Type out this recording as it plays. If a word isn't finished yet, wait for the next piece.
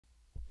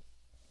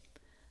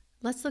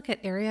Let's look at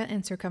area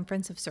and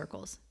circumference of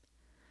circles.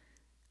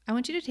 I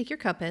want you to take your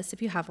compass,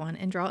 if you have one,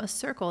 and draw a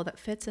circle that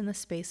fits in the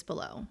space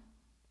below.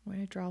 We're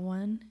going to draw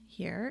one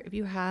here. If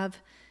you have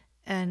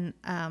an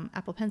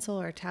Apple Pencil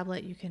or a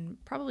tablet, you can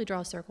probably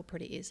draw a circle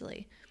pretty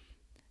easily.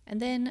 And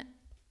then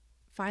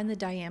find the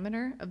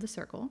diameter of the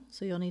circle.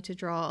 So you'll need to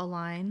draw a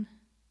line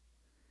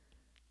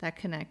that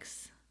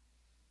connects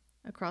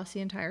across the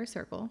entire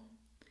circle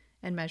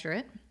and measure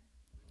it.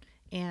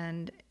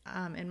 And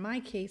in my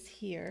case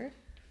here,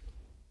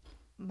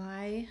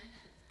 my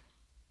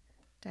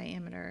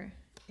diameter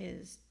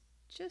is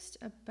just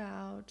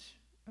about,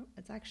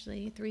 it's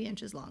actually 3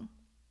 inches long.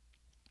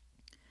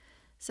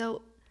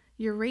 So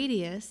your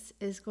radius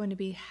is going to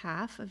be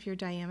half of your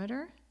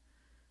diameter.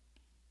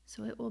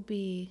 So it will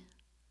be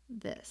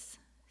this.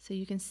 So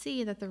you can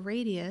see that the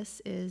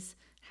radius is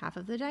half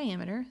of the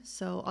diameter.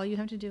 So all you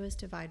have to do is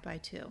divide by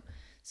 2.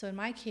 So in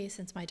my case,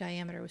 since my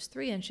diameter was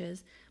 3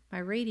 inches, my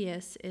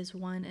radius is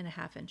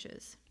 1.5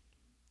 inches.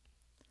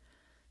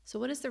 So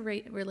what is the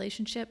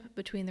relationship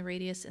between the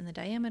radius and the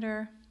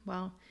diameter?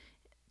 Well,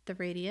 the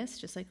radius,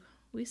 just like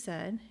we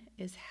said,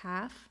 is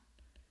half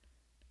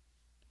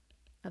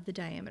of the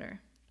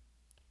diameter.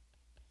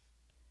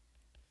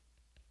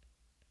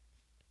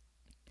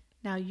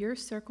 Now your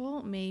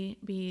circle may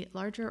be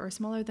larger or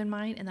smaller than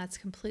mine, and that's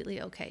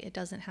completely okay. It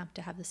doesn't have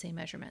to have the same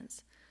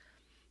measurements.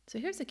 So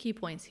here's the key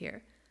points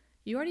here.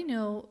 You already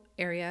know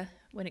area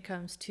when it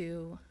comes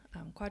to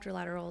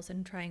quadrilaterals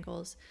and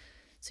triangles.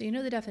 So you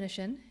know the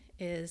definition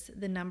is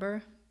the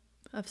number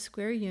of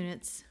square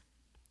units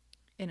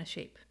in a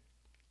shape.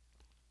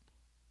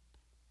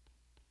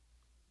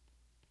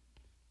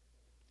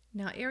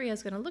 Now area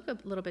is going to look a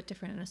little bit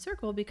different in a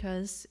circle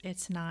because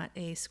it's not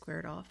a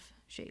squared off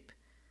shape.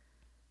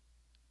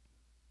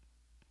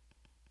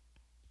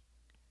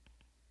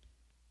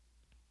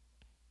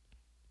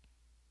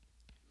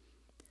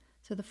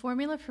 So the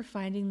formula for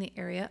finding the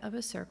area of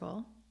a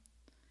circle,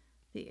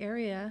 the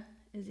area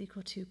is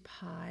equal to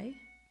pi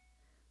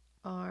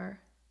r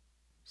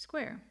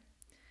square.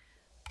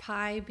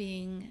 Pi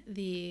being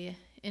the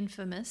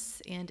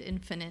infamous and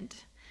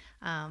infinite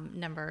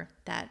number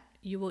that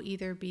you will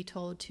either be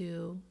told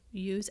to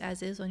use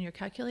as is on your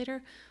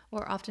calculator,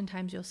 or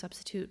oftentimes you'll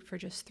substitute for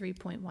just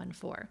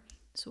 3.14.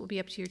 So it will be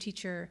up to your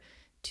teacher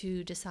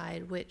to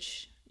decide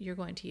which you're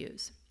going to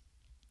use.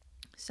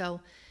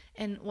 So,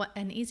 and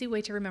an easy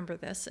way to remember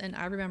this, and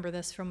I remember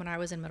this from when I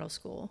was in middle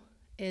school,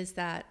 is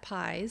that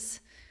pies,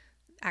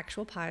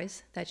 actual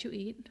pies that you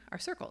eat, are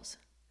circles.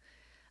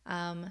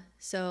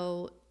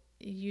 So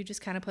you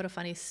just kind of put a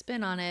funny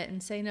spin on it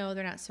and say, no,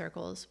 they're not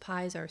circles.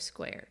 Pies are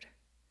squared.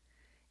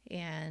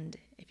 And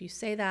if you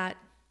say that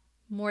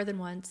more than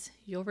once,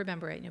 you'll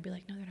remember it and you'll be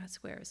like, no, they're not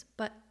squares,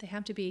 but they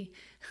have to be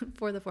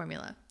for the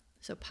formula.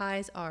 So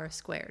pies are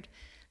squared.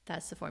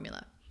 That's the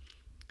formula.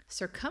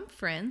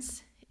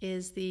 Circumference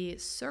is the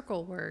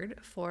circle word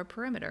for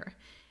perimeter.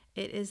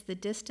 It is the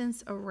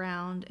distance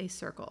around a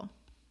circle.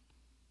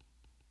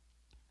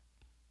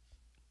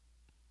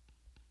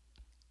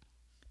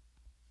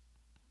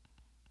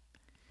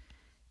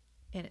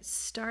 And it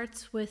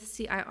starts with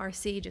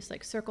CIRC, just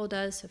like circle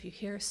does. So if you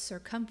hear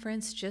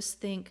circumference, just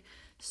think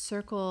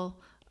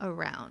circle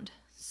around.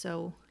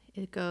 So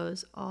it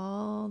goes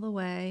all the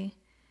way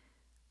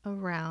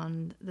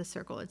around the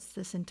circle. It's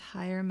this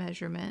entire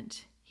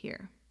measurement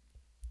here.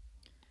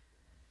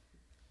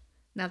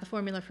 Now the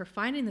formula for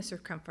finding the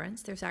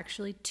circumference, there's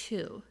actually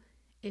 2.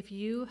 If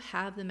you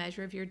have the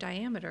measure of your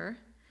diameter,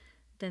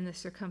 then the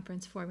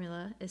circumference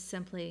formula is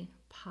simply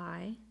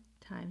pi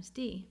times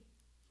d.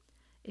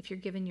 If you're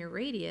given your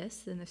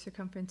radius, then the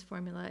circumference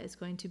formula is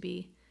going to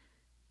be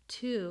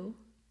 2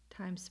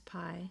 times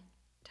pi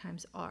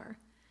times r.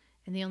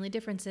 And the only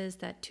difference is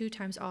that 2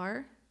 times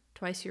r,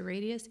 twice your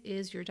radius,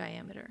 is your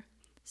diameter.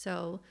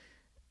 So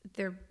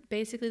they're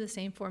basically the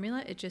same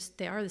formula.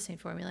 They are the same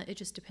formula. It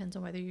just depends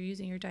on whether you're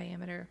using your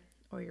diameter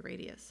or your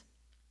radius.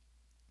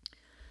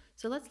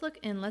 So let's look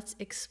and let's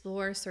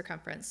explore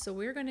circumference. So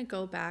we're going to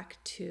go back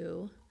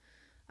to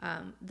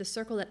the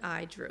circle that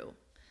I drew.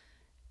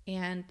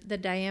 And the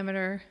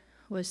diameter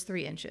was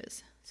 3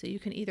 inches. So you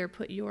can either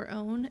put your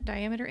own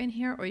diameter in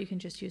here or you can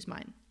just use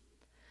mine.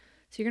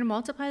 So you're going to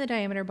multiply the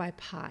diameter by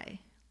pi.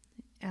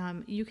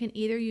 You can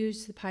either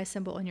use the pi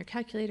symbol on your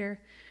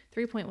calculator,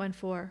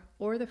 3.14,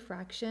 or the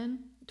fraction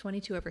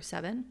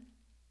 22/7,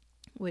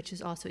 which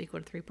is also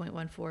equal to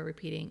 3.14,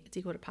 repeating, it's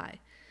equal to pi.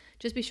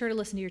 Just be sure to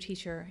listen to your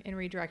teacher and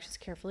read directions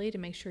carefully to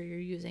make sure you're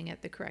using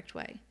it the correct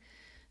way.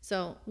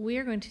 So we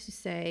are going to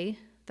say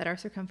that our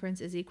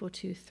circumference is equal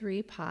to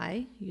 3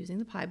 pi, using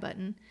the pi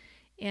button,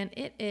 and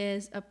it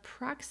is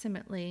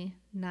approximately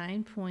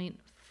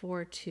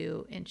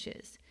 9.42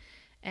 inches.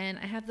 And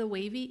I have the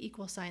wavy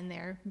equal sign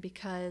there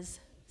because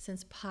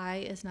since pi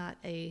is not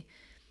a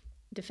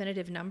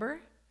definitive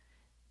number,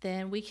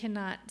 then we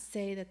cannot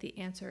say that the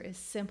answer is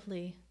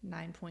simply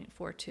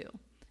 9.42.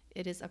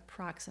 It is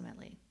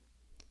approximately.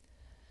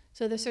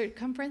 So the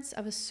circumference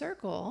of a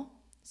circle,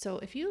 so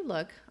if you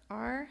look,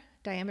 our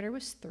diameter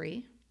was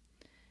 3,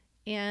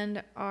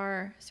 and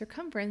our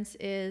circumference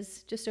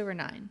is just over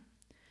 9.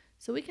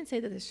 So we can say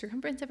that the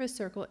circumference of a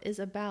circle is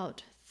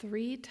about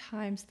 3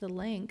 times the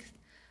length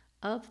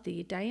of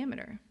the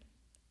diameter.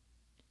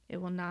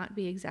 It will not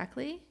be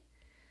exactly,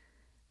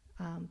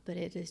 but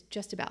it is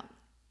just about.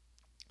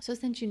 So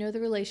since you know the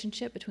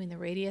relationship between the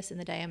radius and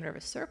the diameter of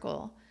a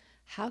circle,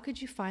 how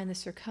could you find the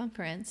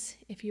circumference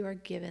if you are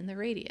given the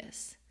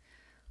radius?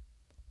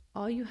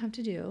 All you have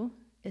to do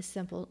is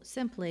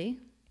simply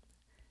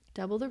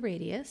double the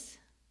radius,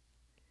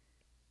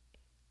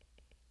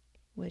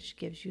 which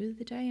gives you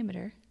the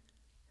diameter,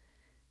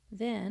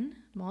 then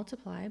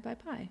multiply by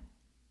pi.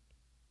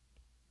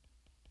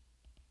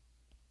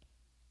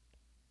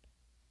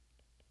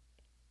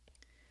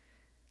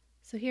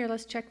 So here,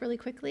 let's check really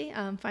quickly.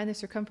 Find the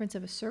circumference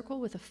of a circle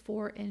with a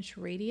 4-inch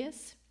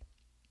radius.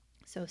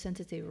 So since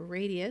it's a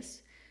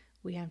radius,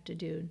 we have to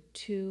do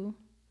 2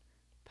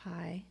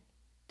 pi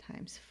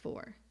times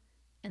 4.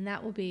 And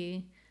that will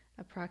be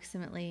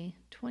approximately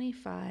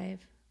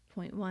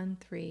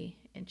 25.13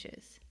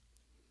 inches.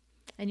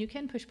 And you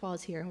can push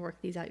pause here and work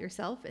these out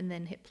yourself and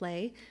then hit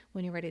play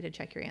when you're ready to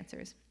check your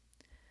answers.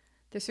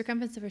 The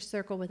circumference of a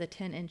circle with a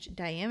 10-inch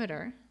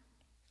diameter,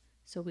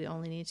 so we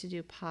only need to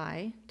do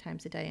pi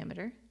times the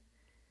diameter,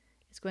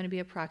 is going to be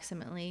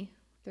approximately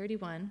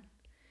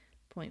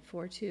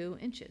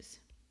 31.42 inches.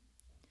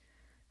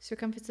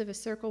 Circumference of a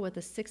circle with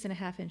a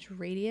 6.5-inch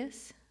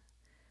radius,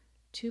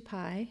 2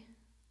 pi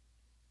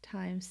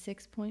times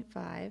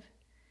 6.5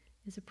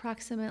 is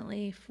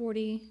approximately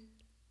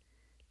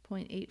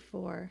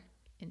 40.84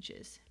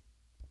 inches.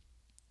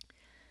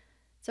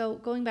 So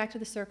going back to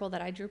the circle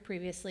that I drew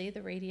previously,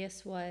 the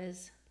radius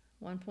was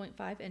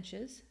 1.5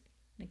 inches.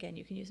 And again,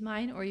 you can use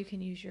mine or you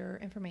can use your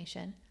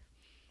information.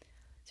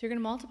 So you're going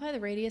to multiply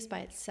the radius by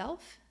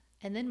itself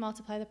and then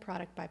multiply the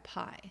product by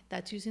pi.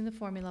 That's using the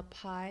formula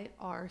pi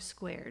r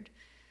squared.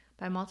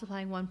 By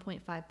multiplying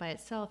 1.5 by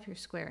itself, you're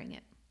squaring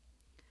it.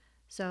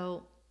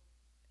 So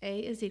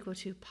a is equal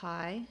to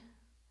pi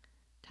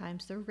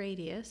times the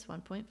radius,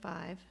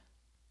 1.5,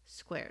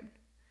 squared.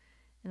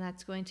 And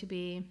that's going to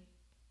be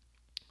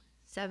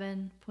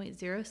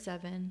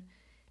 7.07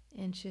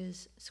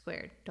 inches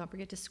squared. Don't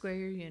forget to square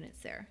your units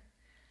there.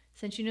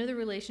 Since you know the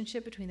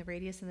relationship between the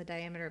radius and the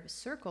diameter of a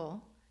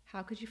circle,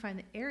 how could you find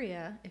the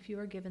area if you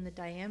are given the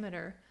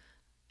diameter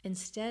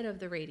instead of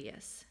the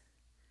radius?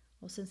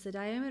 Well, since the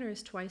diameter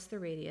is twice the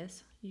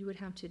radius, you would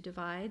have to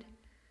divide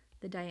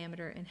the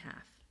diameter in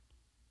half,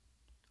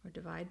 or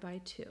divide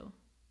by 2.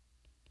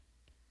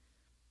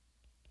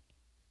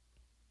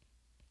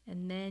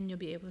 And then you'll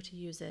be able to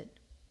use it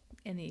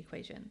in the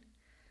equation.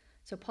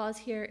 So pause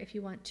here if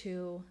you want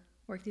to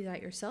work these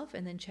out yourself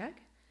and then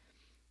check.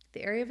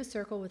 The area of a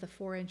circle with a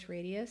 4-inch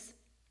radius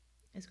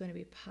is going to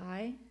be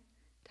pi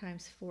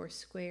times 4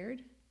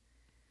 squared,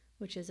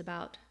 which is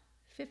about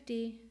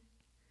 50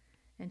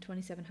 and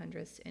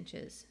 27/100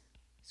 inches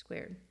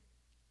squared.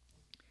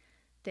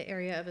 The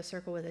area of a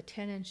circle with a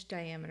 10-inch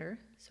diameter,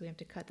 so we have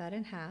to cut that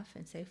in half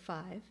and say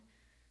 5,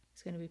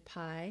 is going to be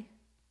pi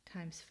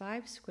times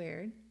 5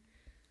 squared,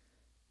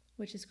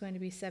 which is going to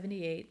be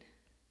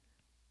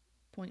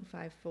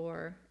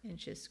 78.54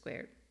 inches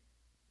squared.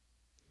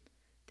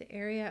 The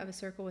area of a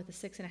circle with a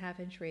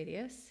 6.5-inch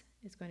radius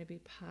is going to be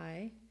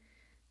pi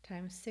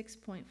times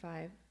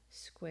 6.5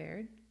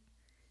 squared,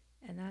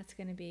 and that's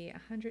going to be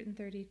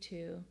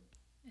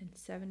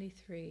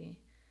 132.73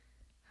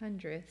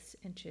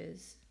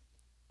 inches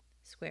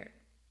squared.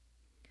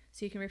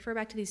 So you can refer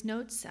back to these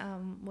notes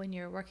when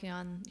you're working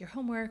on your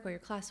homework or your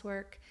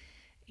classwork,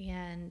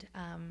 and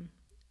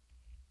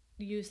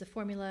use the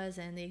formulas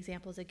and the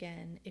examples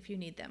again if you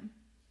need them.